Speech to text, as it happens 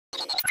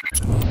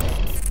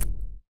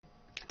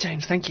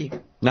James, thank you.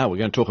 Now we're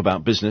going to talk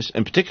about business,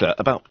 in particular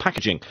about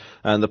packaging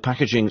and the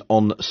packaging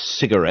on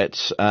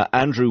cigarettes.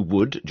 Andrew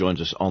Wood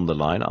joins us on the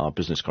line, our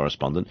business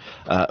correspondent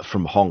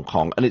from Hong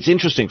Kong. And it's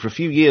interesting, for a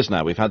few years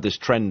now we've had this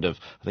trend of,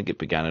 I think it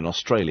began in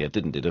Australia,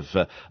 didn't it,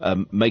 of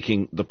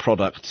making the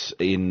products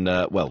in,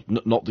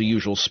 not the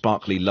usual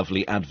sparkly,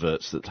 lovely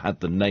adverts that had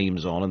the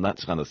names on and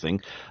that kind of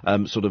thing.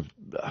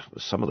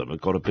 Some of them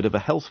have got a bit of a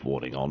health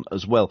warning on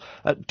as well.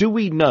 Do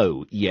we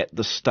know yet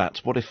the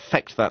stats, what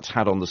effect that's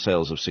had on the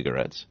sales of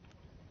cigarettes?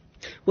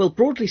 Well,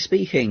 broadly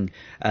speaking,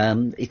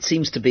 it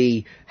seems to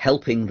be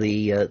helping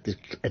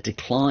a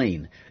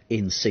decline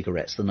in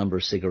cigarettes, the number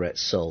of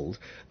cigarettes sold.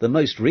 The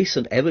most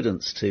recent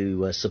evidence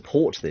to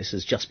support this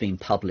has just been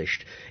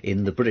published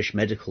in the British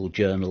medical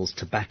journal's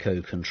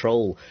Tobacco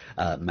Control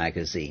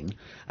magazine.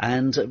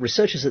 And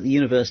researchers at the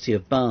University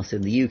of Bath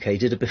in the UK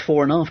did a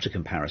before and after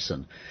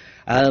comparison.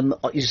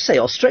 You say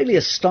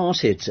Australia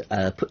started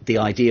the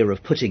idea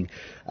of putting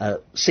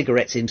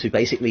cigarettes into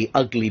basically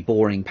ugly,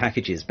 boring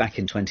packages back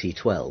in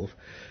 2012.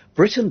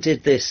 Britain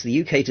did this,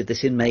 the UK did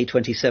this in May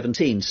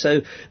 2017.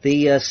 So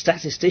the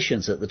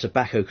statisticians at the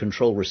Tobacco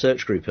Control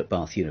Research Group at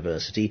Bath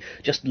University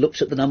just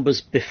looked at the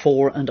numbers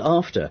before and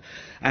after.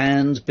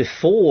 And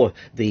before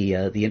the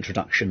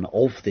introduction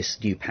of this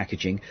new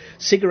packaging,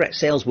 cigarette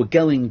sales were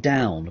going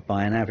down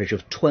by an average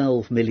of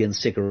 12 million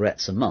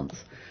cigarettes a month.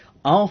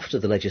 After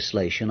the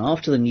legislation,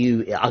 after the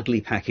new ugly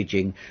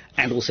packaging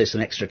and also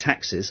some extra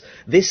taxes,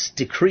 this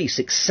decrease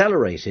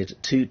accelerated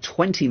to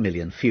 20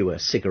 million fewer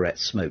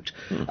cigarettes smoked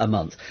a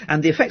month.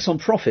 And the effects on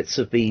profits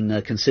have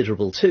been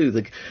considerable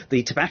too.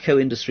 The tobacco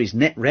industry's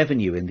net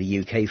revenue in the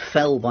UK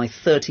fell by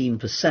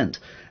 13%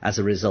 as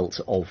a result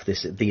of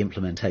the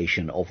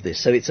implementation of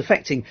this. So it's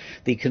affecting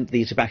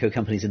the tobacco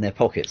companies in their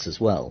pockets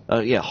as well.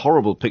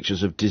 Horrible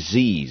pictures of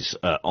disease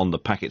on the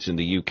packets in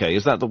the UK.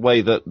 Is that the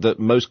way that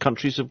most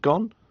countries have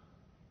gone?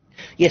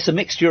 Yes, a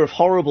mixture of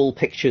horrible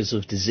pictures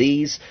of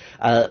disease,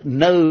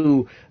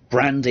 no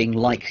branding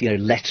like,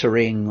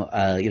 lettering,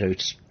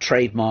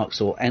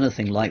 trademarks or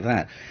anything like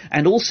that.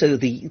 And also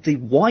the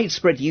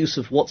widespread use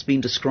of what's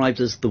been described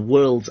as the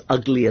world's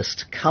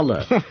ugliest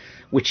colour,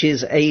 which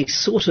is a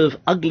sort of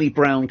ugly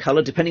brown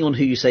colour, depending on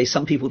who you say.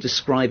 Some people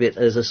describe it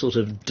as a sort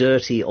of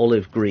dirty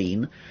olive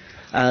green.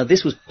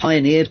 This was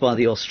pioneered by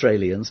the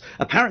Australians.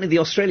 Apparently the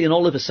Australian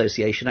Olive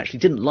Association actually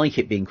didn't like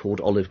it being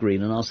called olive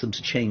green and asked them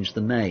to change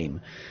the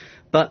name.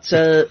 But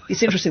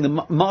it's interesting,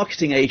 the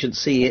marketing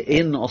agency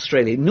in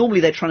Australia,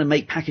 normally they're trying to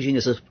make packaging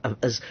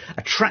as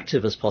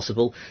attractive as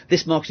possible.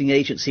 This marketing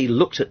agency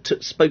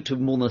spoke to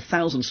more than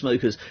 1,000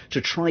 smokers to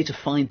try to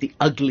find the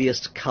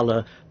ugliest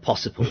colour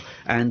possible.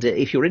 And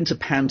if you're into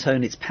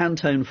Pantone, it's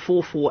Pantone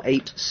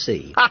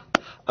 448C.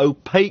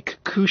 Opaque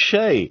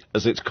couche,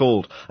 as it's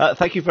called.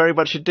 Thank you very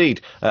much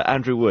indeed,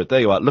 Andrew Wood. There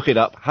you are. Look it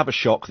up. Have a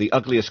shock. The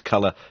ugliest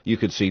colour you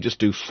could see. Just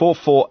do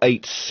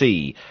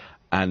 448C.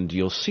 And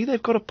you'll see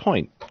they've got a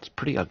point. It's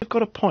pretty ugly. They've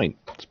got a point.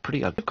 It's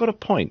pretty ugly. They've got a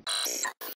point.